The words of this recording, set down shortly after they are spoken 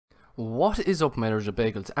What is up, my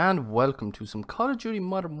bagels, and welcome to some Call of Duty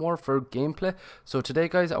Modern Warfare gameplay. So today,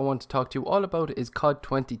 guys, I want to talk to you all about is COD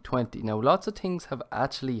 2020. Now, lots of things have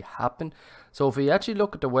actually happened. So if we actually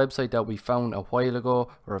look at the website that we found a while ago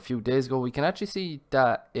or a few days ago, we can actually see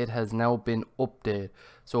that it has now been updated.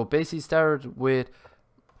 So it basically started with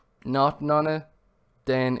nothing on it,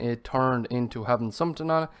 then it turned into having something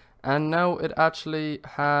on it, and now it actually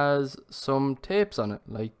has some tapes on it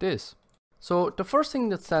like this. So the first thing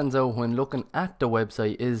that stands out when looking at the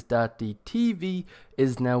website is that the TV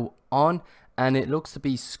is now on and it looks to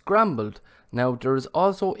be scrambled. Now there is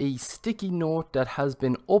also a sticky note that has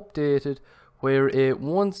been updated where it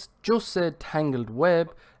once just said tangled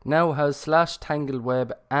web, now has /tangled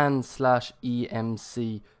web and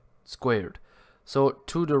 /EMC squared. So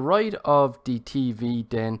to the right of the TV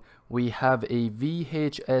then we have a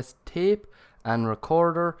VHS tape and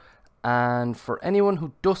recorder. And for anyone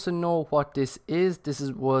who doesn't know what this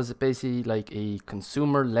was basically like a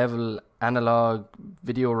consumer level analog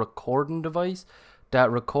video recording device that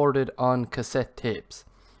recorded on cassette tapes.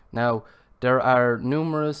 Now there are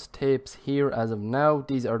numerous tapes here as of now.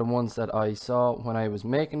 These are the ones that I saw when I was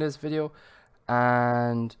making this video,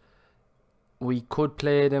 and we could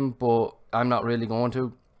play them, but I'm not really going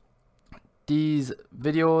to. These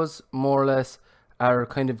videos more or less are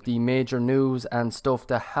kind of the major news and stuff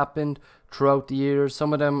that happened throughout the years.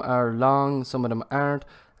 Some of them are long, some of them aren't,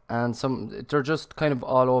 and they're just kind of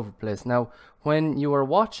all over the place. Now when you are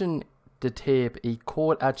watching the tape, a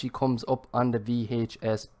code actually comes up on the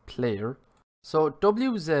VHS player. So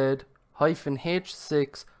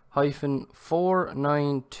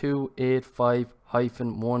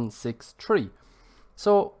WZ-H6-49285-163.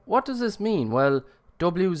 So what does this mean? Well,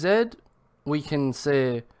 WZ we can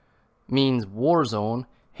say means war zone.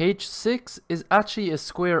 H6 is actually a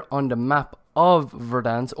square on the map of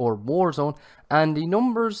Verdansk or war zone, and the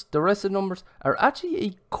numbers, the rest of the numbers, are actually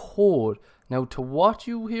a code. Now to what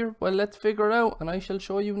you hear, well, let's figure it out and I shall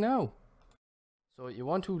show you now. So you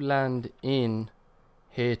want to land in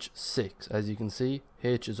H6. As you can see,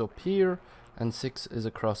 H is up here and 6 is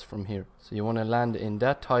across from here. So you want to land in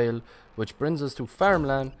that tile, which brings us to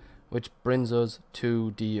farmland, which brings us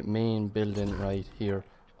to the main building right here,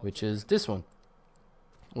 which is this one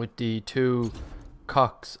with the two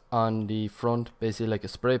cocks on the front, basically like a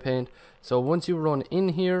spray paint. So once you run in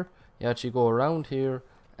here, you actually go around here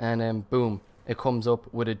and then boom, it comes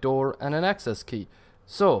up with a door and an access key.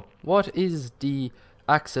 So what is the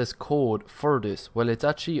access code for this? Well, it's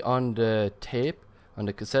actually on the tape, on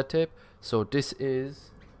the cassette tape. So this is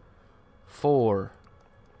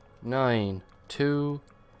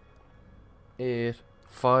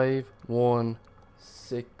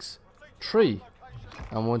 4928516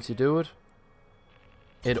 and once you do it,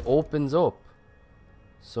 it opens up.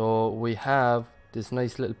 So we have this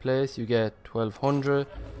nice little place. You get 1200,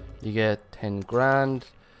 you get 10 grand,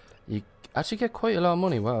 you actually get quite a lot of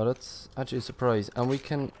money. Wow, that's actually a surprise. And we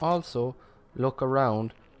can also look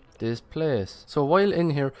around this place. So while in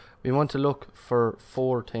here, we want to look for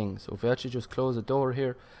 4 things. So if we actually just close the door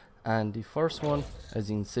here, and the first one, as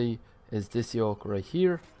you can see, is this yoke right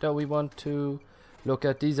here that we want to look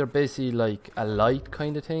at. These are basically like a light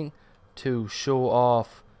kind of thing to show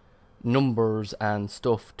off numbers and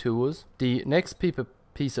stuff to us. The next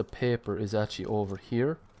piece of paper is actually over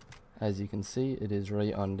here. As you can see, it is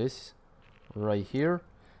right on this right here,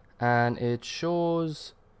 and it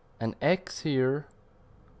shows an X here,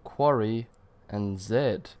 quarry, and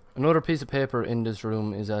Z. Another piece of paper in this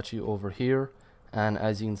room is actually over here, and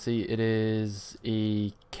as you can see, it is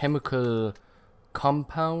a chemical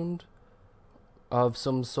compound of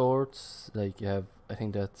some sorts. Like you have, I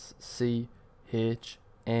think that's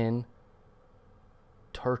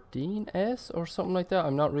CHN13S or something like that.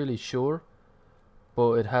 I'm not really sure,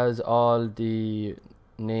 but it has all the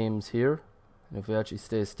names here, and if we actually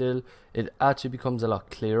stay still, it actually becomes a lot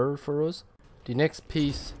clearer for us. The next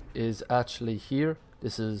piece is actually here.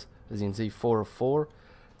 This is, as you can see, 4 of 4,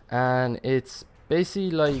 and it's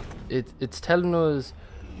basically like it's telling us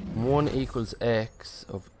 1 equals X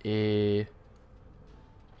of A.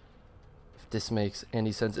 This makes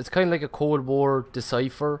any sense. It's kind of like a Cold War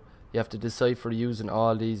decipher. You have to decipher using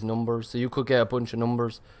all these numbers. So you could get a bunch of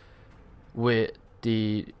numbers with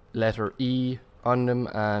the letter E on them,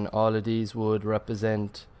 and all of these would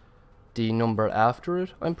represent the number after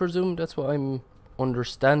it. I'm presuming that's what I'm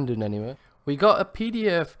understanding anyway. We got a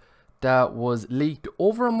PDF that was leaked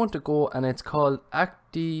over a month ago, and it's called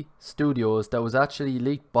Acti Studios. That was actually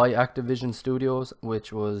leaked by Activision Studios,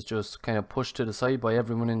 which was just kind of pushed to the side by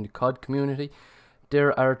everyone in the COD community.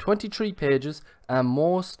 There are 23 pages, and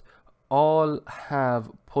most all have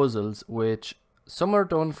puzzles which some are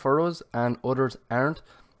done for us and others aren't.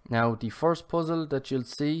 Now the first puzzle that you'll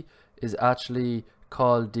see is actually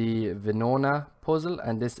called the Venona puzzle,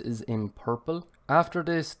 and this is in purple. After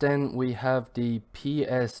this then we have the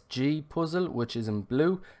PSG puzzle, which is in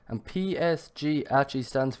blue, and PSG actually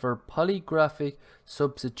stands for polygraphic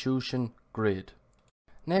substitution grid.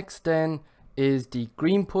 Next then is the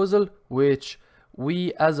green puzzle, which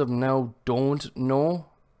we as of now don't know,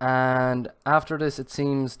 and after this it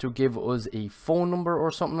seems to give us a phone number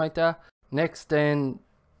or something like that. Next then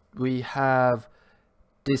we have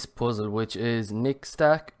this puzzle, which is Nick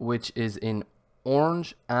Stack, which is in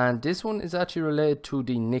orange, and this one is actually related to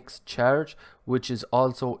the Nick's charge, which is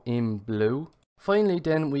also in blue. Finally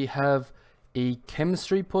then we have a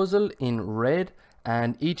chemistry puzzle in red,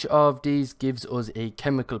 and each of these gives us a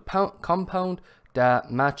chemical compound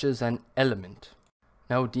that matches an element.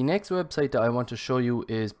 Now the next website that I want to show you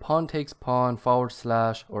is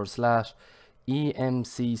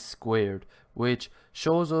pawn//EMC squared, which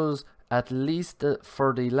shows us at least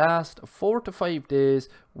for the last 4 to 5 days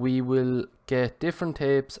we will get different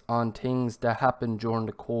tapes on things that happened during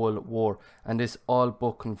the Cold War, and this all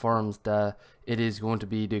but confirms that it is going to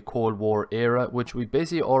be the Cold War era, which we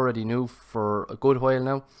basically already knew for a good while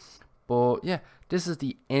now. But yeah, this is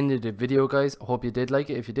the end of the video, guys. I hope you did like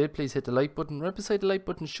it. If you did, please hit the like button. Right beside the like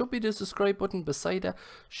button should be the subscribe button. Beside that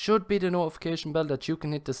should be the notification bell that you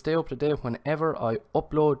can hit to stay up to date whenever I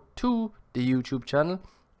upload to the YouTube channel.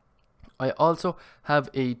 I also have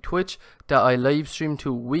a Twitch that I live stream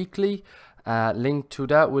to weekly. Link to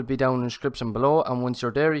that will be down in the description below, and once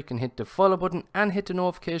you're there you can hit the follow button and hit the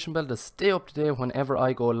notification bell to stay up to date whenever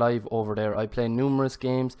I go live over there. I play numerous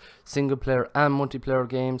games, single player and multiplayer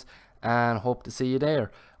games, and hope to see you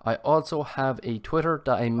there. I also have a Twitter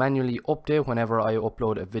that I manually update whenever I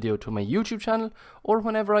upload a video to my YouTube channel or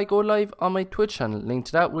whenever I go live on my Twitch channel. Link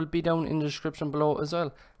to that will be down in the description below as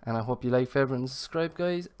well. And I hope you like, favorite and subscribe,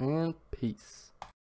 guys, and peace.